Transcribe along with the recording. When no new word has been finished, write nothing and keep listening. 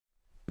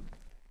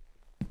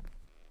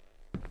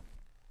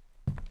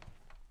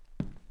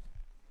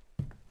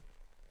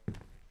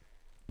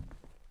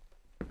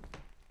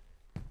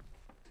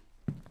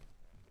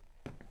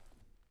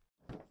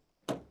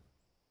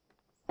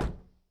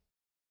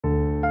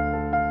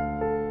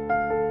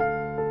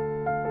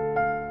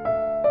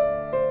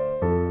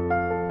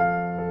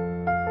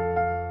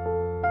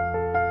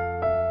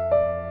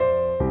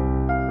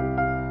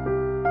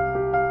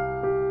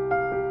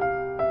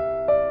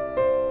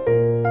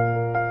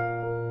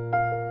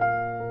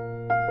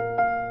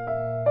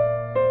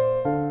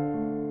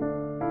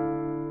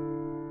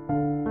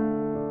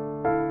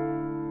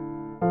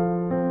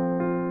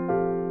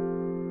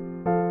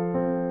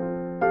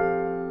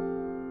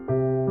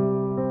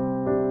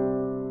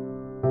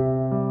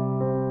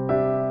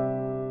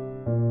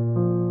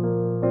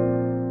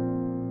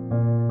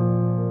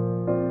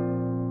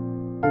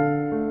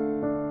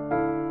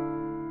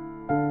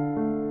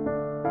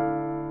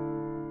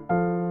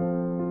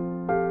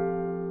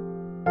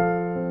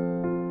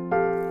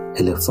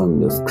Hello,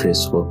 family of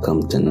Grace.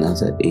 Welcome to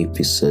another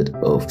episode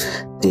of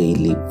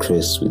Daily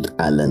Grace with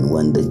Alan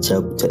Wonder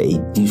Chapter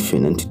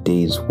Edition. And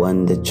today's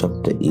Wonder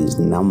Chapter is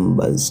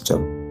Numbers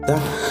chapter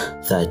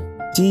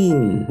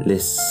 13.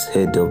 Let's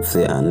head up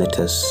there and let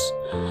us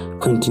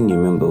continue.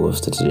 Remember, we've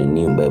started a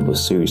new Bible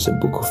series, a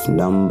book of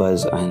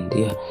Numbers. And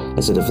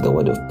let's start off with the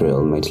word of prayer.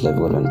 Almighty Love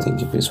God, and thank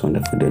you for this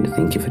wonderful day. And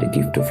thank you for the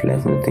gift of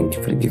life. And thank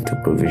you for the gift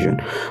of provision.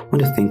 I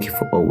want to thank you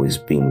for always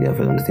being there. I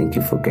want to thank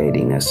you for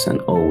guiding us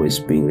and always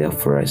being there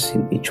for us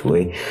in each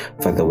way.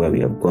 Father, where we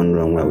have gone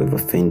wrong, where we've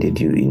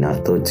offended you in our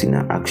thoughts, in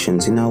our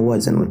actions, in our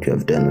words, and what we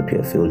have done, what we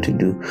have failed to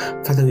do.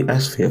 Father, we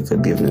ask for your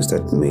forgiveness,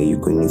 that may you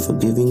continue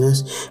forgiving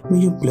us. May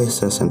you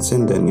bless us and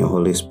send down your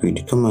Holy Spirit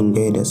to come and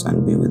guide us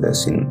and be with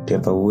us in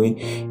whatever way,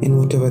 in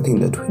whatever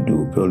thing that we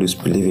do. We always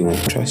believing and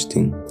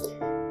trusting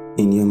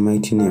in your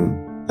mighty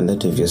name and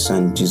that of your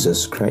Son,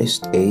 Jesus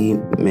Christ.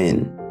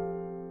 Amen.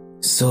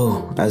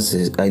 So, as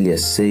earlier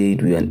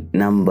said, we are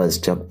Numbers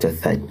chapter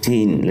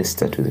 13. Let's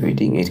start with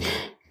reading it.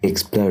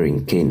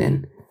 Exploring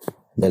Canaan.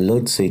 The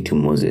Lord said to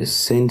Moses,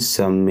 "Send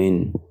some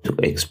men to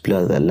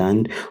explore the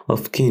land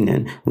of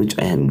Canaan, which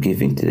I am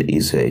giving to the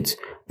Israelites.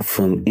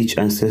 From each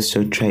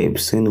ancestral tribe,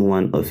 send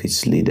one of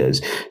its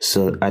leaders."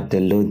 So at the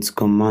Lord's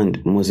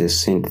command, Moses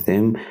sent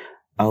them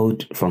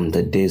out from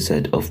the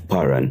desert of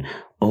Paran.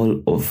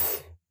 All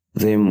of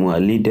them were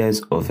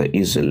leaders of the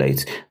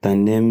Israelites. The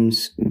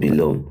names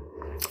below.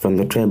 From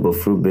the tribe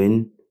of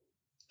Reuben,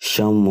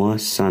 Shammua,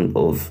 son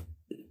of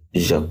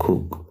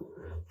Jakuk.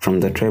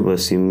 From the tribe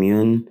of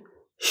Simeon,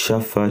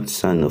 Shaphat,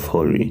 son of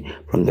Hori.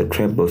 From the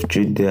tribe of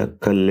Judah,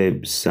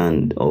 Caleb,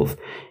 son of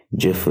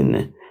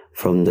Jephunneh.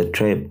 From the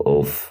tribe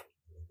of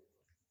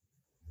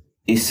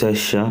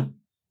Issachar,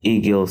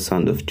 Egil,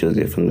 son of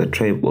Joseph. From the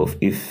tribe of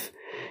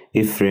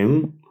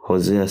Ephraim,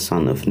 Hosea,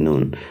 son of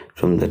Nun.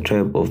 From the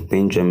tribe of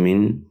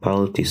Benjamin,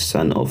 Palti,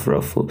 son of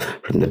Raphu.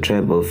 From the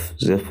tribe of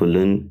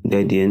Zebulun,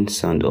 Gideon,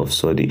 son of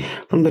Sodi.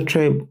 From the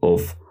tribe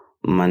of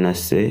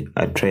Manasseh,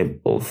 a tribe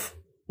of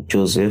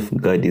Joseph,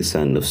 Gadi,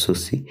 son of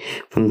Susi.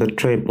 From the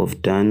tribe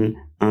of Dan,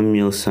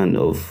 Amiel, son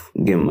of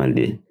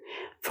Gemali.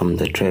 From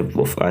the tribe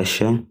of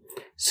Asher,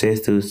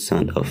 Sethu,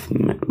 son of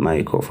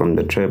Michael. From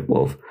the tribe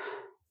of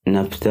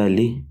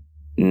Naphtali,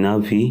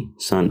 Navi,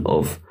 son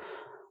of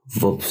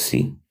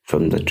Vopsi.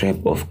 From the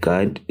tribe of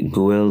Gad,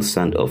 Guel,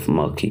 son of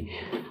Malki.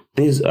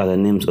 These are the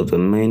names of the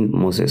men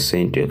Moses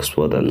sent to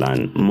explore the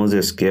land.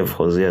 Moses gave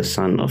Hosea,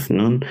 son of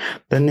Nun,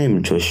 the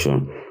name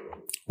Joshua.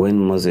 When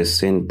Moses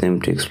sent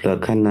them to explore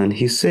Canaan,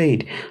 he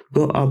said,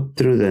 "Go up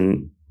through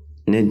the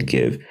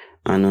Negev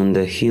and on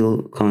the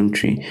hill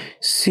country.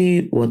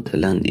 See what the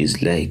land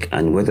is like,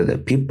 and whether the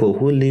people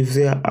who live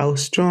there are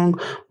strong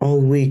or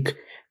weak,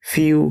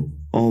 few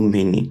or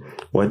many.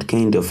 What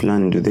kind of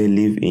land do they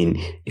live in?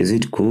 Is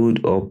it good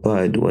or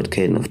bad? What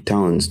kind of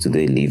towns do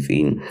they live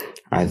in?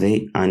 Are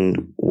they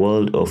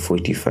unwalled or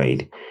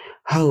fortified?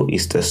 How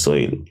is the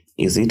soil?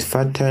 Is it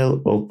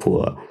fertile or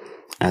poor?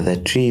 Are the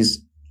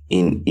trees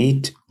in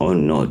it or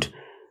not?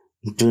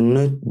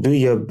 Do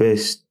your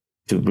best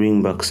to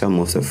bring back some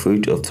of the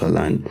fruit of the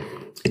land."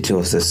 It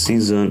was the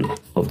season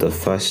of the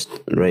first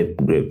ripe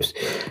grapes.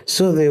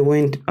 So they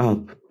went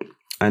up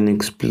and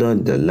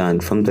explored the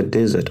land from the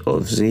desert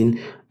of Zin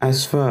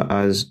as far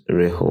as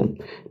Rehob,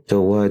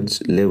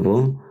 towards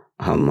Lebo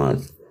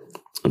Hamath.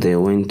 They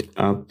went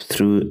up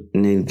through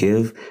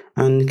Negev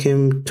and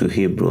came to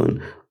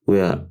Hebron,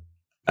 where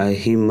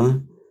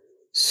Ahimah,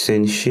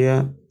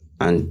 Senshia,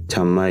 and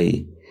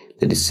Tamai,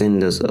 the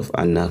descendants of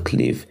Anak,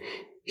 live.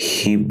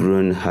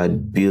 Hebron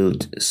had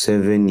built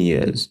 7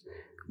 years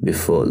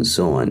before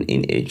Zoan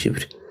in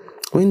Egypt.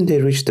 When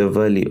they reached the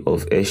valley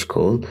of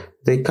Eshcol,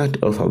 they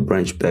cut off a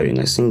branch bearing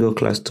a single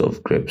cluster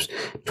of grapes.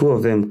 2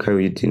 of them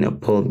carried it in a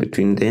pole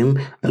between them,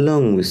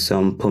 along with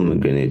some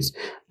pomegranates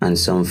and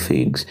some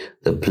figs.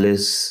 The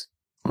place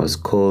was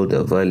called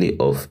the valley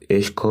of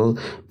Eshcol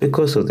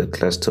because of the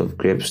cluster of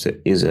grapes the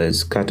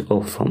Israelites cut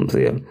off from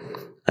there.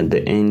 At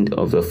the end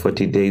of the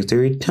 40 days, they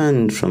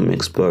returned from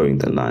exploring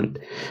the land.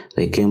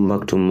 They came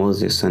back to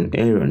Moses and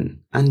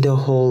Aaron and the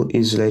whole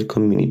Israelite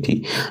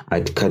community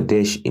at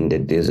Kadesh in the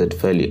desert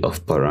valley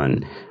of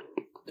Paran.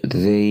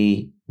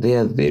 They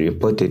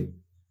reported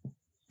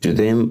to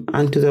them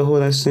and to the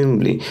whole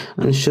assembly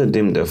and showed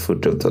them the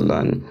fruit of the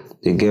land.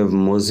 They gave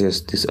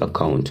Moses this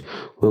account: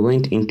 "We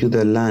went into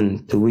the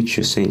land to which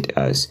you sent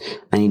us,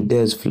 and it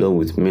does flow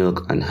with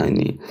milk and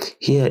honey.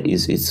 Here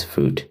is its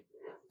fruit.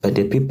 But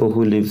the people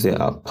who live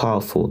there are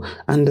powerful,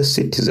 and the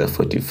cities are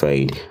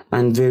fortified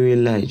and very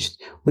large.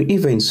 We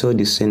even saw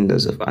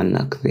descendants of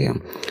Anak there.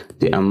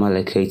 The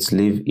Amalekites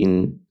live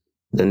in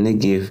the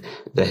Negev,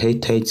 the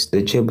Hittites,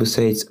 the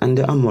Jebusites, and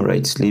the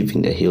Amorites live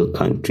in the hill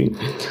country,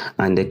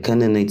 and the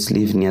Canaanites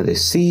live near the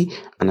sea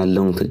and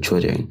along the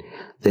Jordan."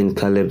 Then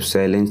Caleb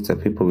silenced the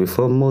people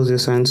before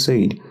Moses and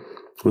said,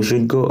 "We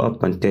should go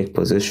up and take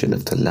possession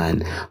of the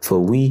land, for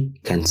we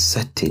can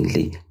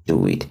certainly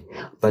do it."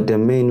 But the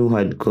men who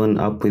had gone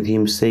up with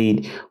him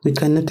said, "We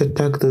cannot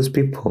attack those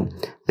people.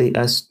 They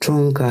are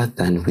stronger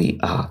than we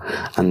are,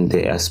 and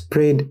they are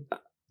spread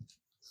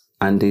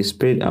And they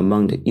spread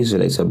among the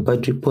Israelites a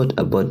bad report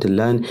about the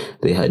land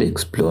they had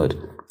explored.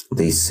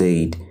 They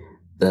said,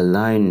 "The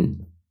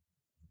land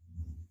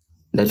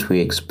that we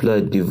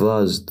explored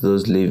devours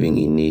those living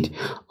in it.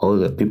 All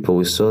the people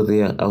we saw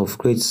there are of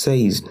great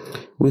size.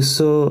 We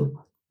saw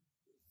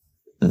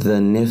the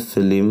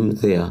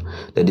Nephilim there.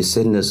 The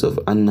descendants of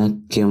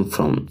Anak came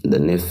from the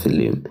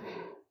Nephilim.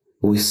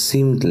 We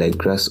seemed like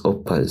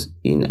grasshoppers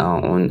in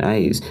our own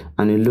eyes,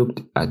 and we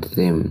looked at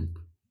them,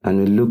 and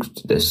we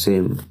looked the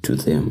same to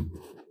them."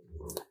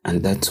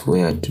 And that's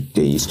where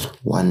today's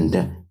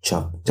Wonder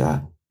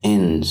chapter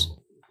ends.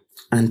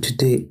 And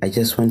today I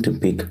just want to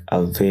pick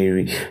a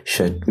very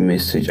short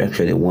message,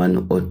 actually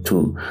one or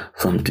two,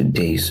 from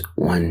today's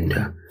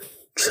Wonder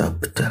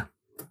chapter.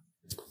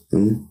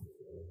 And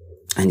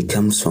it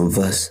comes from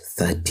verse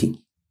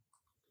 30.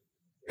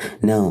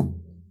 Now,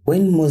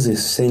 when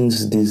Moses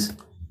sends these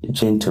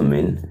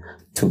gentlemen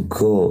to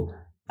go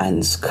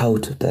and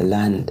scout the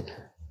land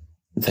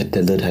that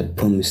the Lord had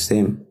promised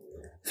them,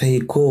 they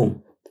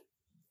go.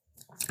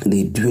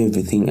 They do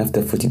everything.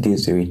 After 40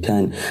 days, they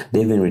return.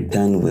 They even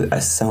return with a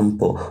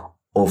sample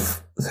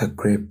of the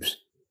grapes.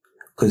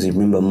 Because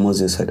remember,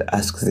 Moses had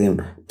asked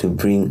them to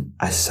bring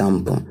a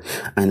sample.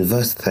 And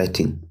verse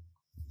 30,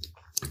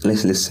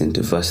 let's listen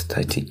to verse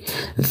 30.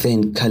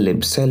 Then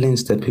Caleb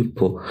silenced the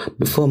people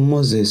before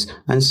Moses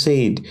and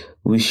said,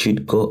 "We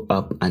should go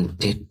up and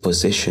take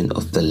possession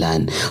of the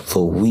land,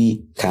 for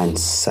we can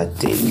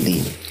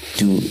certainly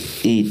do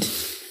it."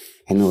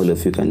 I know all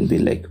of you can be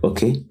like,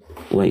 okay,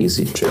 where is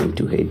it trying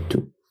to head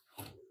to?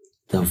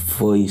 The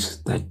voice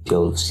that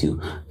tells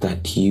you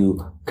that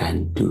you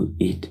can do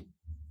it.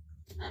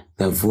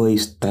 The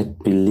voice that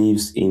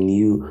believes in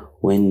you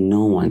when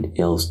no one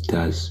else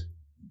does.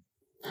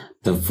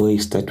 The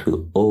voice that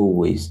will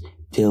always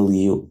tell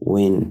you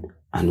when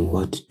and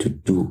what to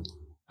do,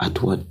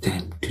 at what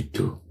time to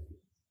do.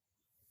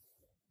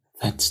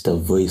 That's the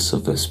voice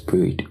of the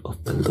Spirit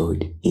of the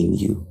Lord in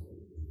you.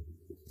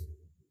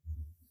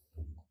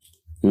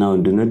 Now,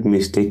 do not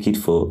mistake it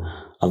for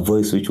a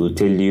voice which will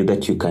tell you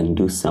that you can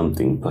do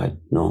something, but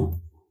no.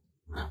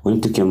 We're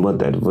not talking about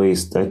that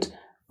voice that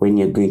when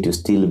you're going to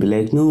steal, be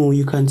like, "No,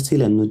 you can't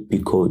steal and not be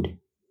caught."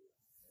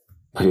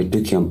 But we're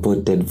talking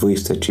about that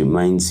voice that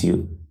reminds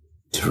you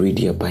to read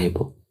your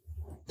Bible.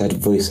 That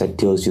voice that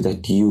tells you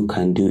that you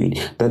can do it.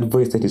 That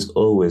voice that is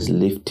always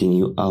lifting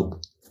you up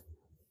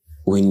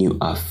when you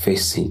are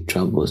facing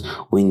troubles,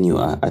 when you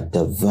are at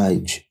the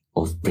verge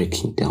of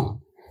breaking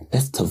down.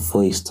 That's the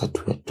voice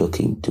that we're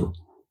talking to,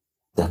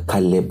 the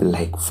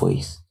Caleb-like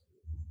voice.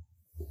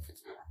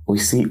 We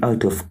see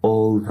out of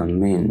all the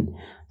men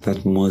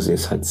that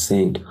Moses had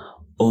sent,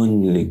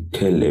 only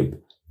Caleb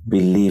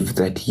believed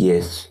that,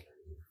 yes,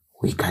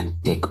 we can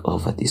take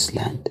over this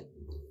land.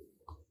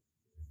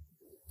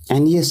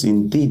 And yes,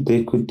 indeed,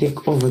 they could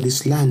take over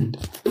this land.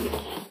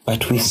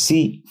 But we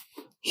see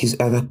his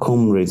other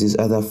comrades, his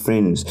other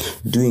friends,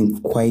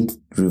 doing quite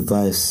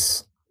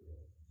reverse,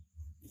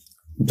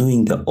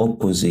 doing the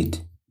opposite.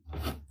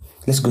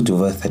 Let's go to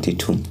verse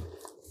 32.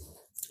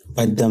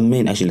 But the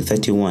men, actually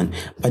 31,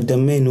 but the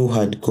men who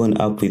had gone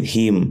up with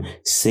him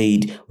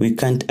said, "We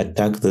can't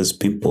attack those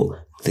people.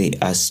 They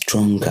are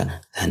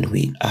stronger than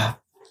we are."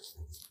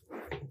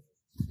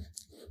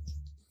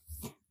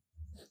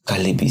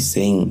 Caleb is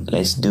saying,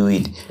 "Let's do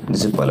it."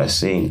 These people are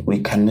saying, "We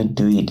cannot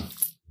do it."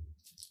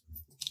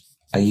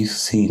 Are you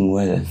seeing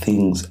where the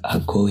things are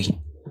going?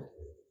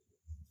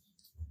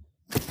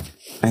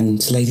 And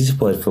it's like these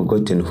people had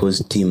forgotten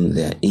whose team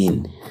they're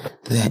in.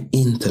 They're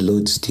in the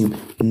Lord's team.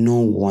 No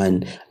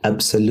one,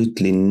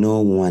 absolutely no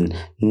one,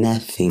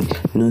 nothing,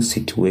 no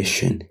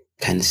situation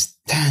can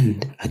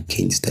stand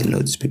against the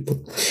Lord's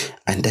people.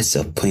 And that's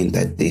the point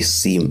that they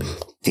seem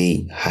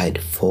they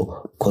had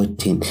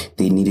forgotten.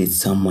 They needed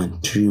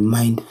someone to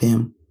remind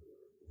them.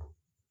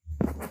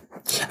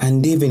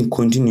 And they even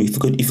continue, if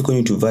you go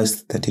into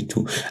verse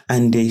 32,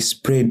 and they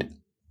spread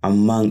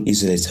among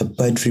Israelites a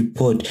bad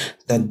report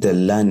that the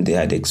land they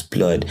had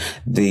explored.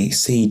 They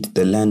said,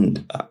 "The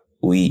land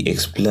we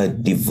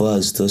explored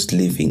devours those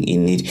living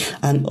in it,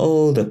 and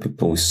all the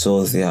people we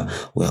saw there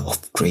were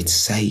of great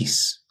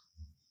size."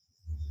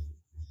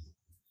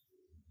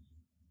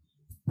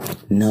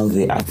 Now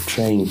they are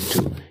trying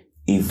to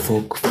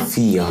evoke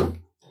fear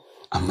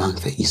among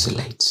the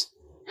Israelites.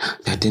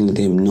 They're telling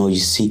them, "No, you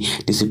see,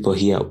 these people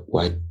here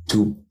were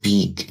too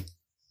big."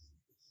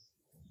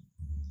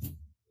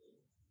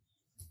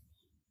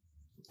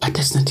 But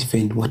that's not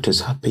even what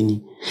was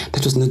happening.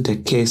 That was not the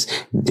case.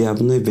 They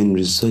have not even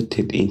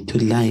resorted into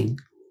lying.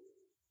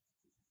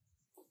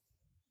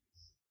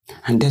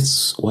 And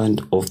that's one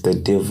of the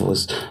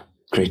devil's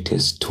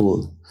greatest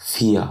tools,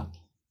 fear.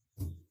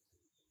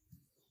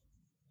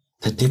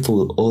 The devil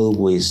will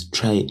always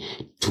try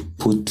to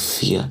put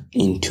fear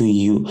into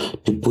you,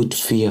 to put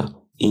fear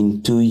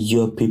into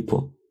your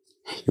people.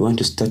 You want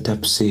to start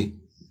up, say,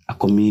 a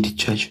community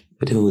church.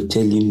 The devil will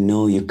tell you,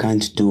 "No, you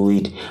can't do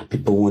it.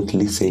 People won't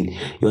listen."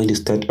 You want to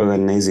start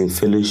organizing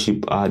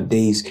fellowship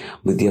days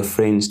with your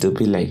friends. They'll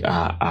be like,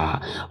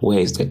 where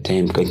is the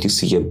time? Can't you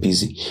see you're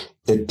busy?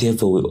 the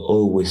devil will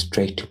always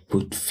try to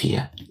put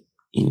fear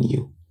in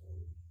you.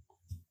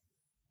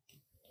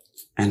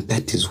 And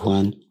that is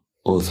one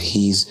of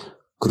his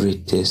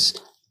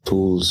greatest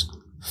tools,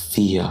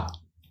 fear.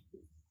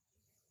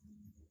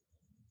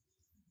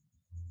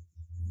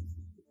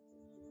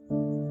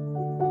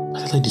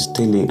 The Lord is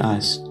telling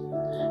us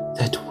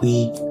that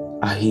we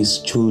are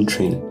his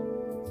children,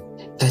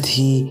 that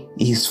he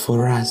is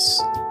for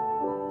us,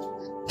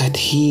 that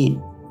he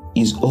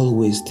is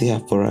always there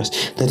for us,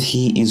 that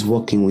he is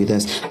walking with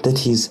us, that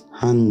his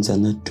hands are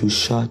not too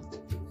short.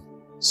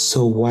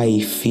 So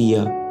why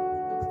fear?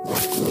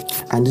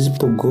 And these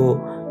people go,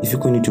 if you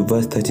go into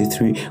verse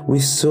 33, we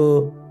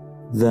saw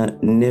the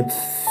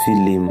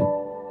Nephilim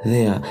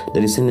there. The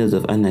descendants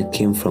of Anna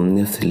came from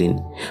Nephilim.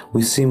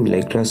 We seemed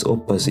like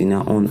grasshoppers in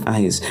our own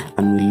eyes,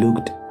 and we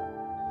looked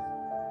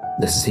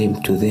the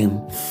same to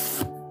them.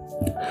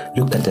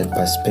 Look at the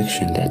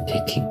perspective they're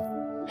taking.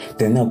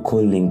 They're now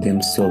calling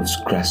themselves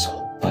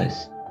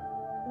grasshoppers.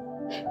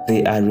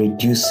 They are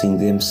reducing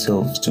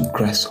themselves to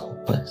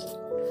grasshoppers.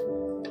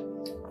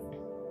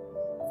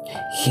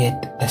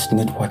 Yet that's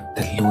not what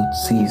the Lord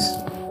sees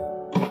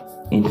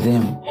in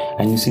them.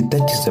 And you see,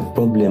 that is the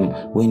problem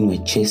when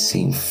we're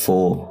chasing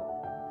for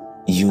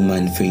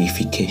human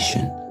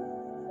verification.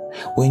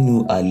 When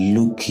you are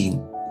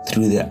looking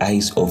through the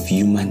eyes of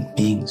human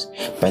beings,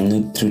 but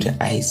not through the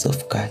eyes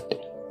of God.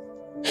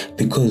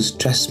 Because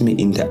trust me,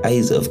 in the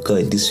eyes of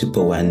God, these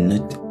people were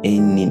not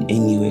in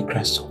any way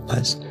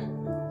grasshoppers.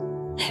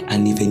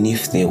 And even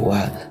if they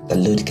were, the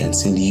Lord can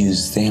still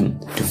use them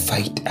to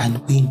fight and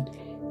win.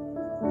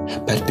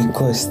 But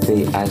because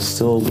they are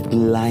so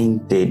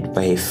blinded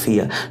by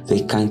fear,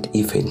 they can't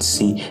even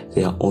see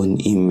their own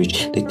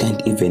image. They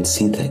can't even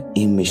see the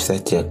image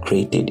that they are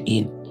created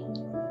in.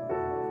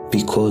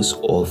 Because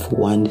of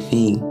one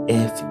thing,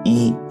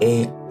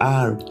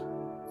 F-E-A-R,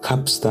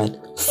 caps that,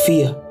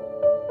 fear.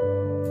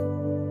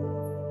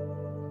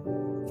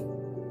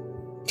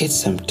 Get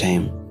some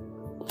time.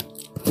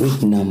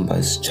 Read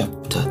Numbers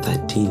chapter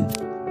 13.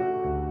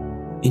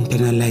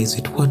 Internalize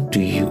it. What do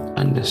you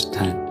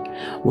understand?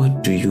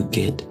 What do you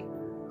get?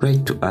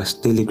 Write to us,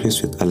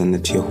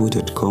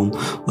 dailygracewithalan@yahoo.com,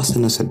 or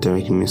send us a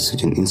direct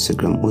message on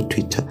Instagram or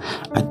Twitter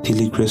at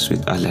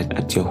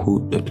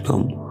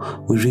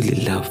dailygracewithalan@yahoo.com. We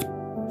really love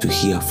to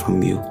hear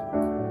from you.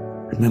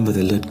 Remember,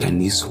 the Lord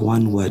can use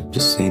one word to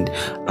send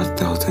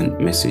 1,000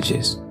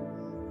 messages.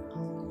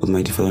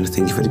 Almighty Father, I want to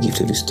thank you for the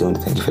gift of this day. I want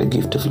to thank you for the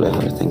gift of life. I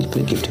want to thank you for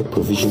the gift of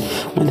provision.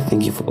 I want to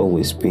thank you for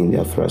always being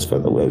there for us,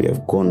 Father, where we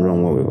have gone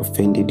wrong, where we have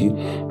offended you.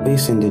 May you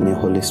send in your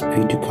Holy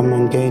Spirit to come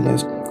and guide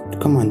us, to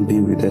come and be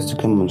with us, to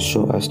come and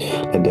show us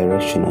the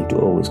direction, and to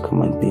always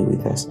come and be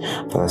with us.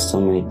 Father, so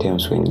many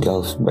times we're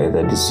engulfed by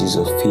the disease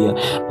of fear,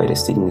 by the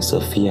sickness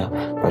of fear.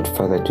 But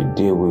Father,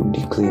 today we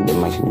declare in the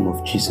mighty name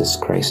of Jesus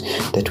Christ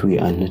that we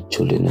are not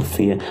children of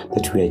fear,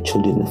 that we are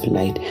children of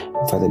light.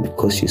 Father,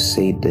 because you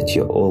said that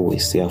you're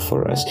always there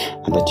for us,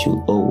 and that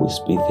you'll always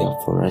be there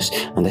for us,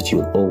 and that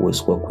you'll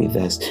always walk with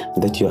us,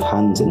 and that your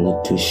hands are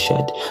not too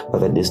short.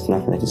 Father, there's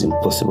nothing that is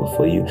impossible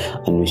for you,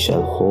 and we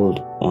shall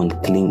hold on,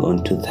 cling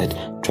on to that,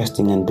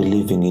 trusting and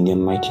believing in your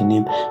mighty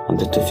name, and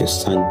that of your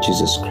Son,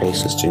 Jesus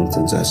Christ, who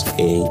strengthens us.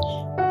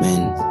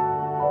 Amen.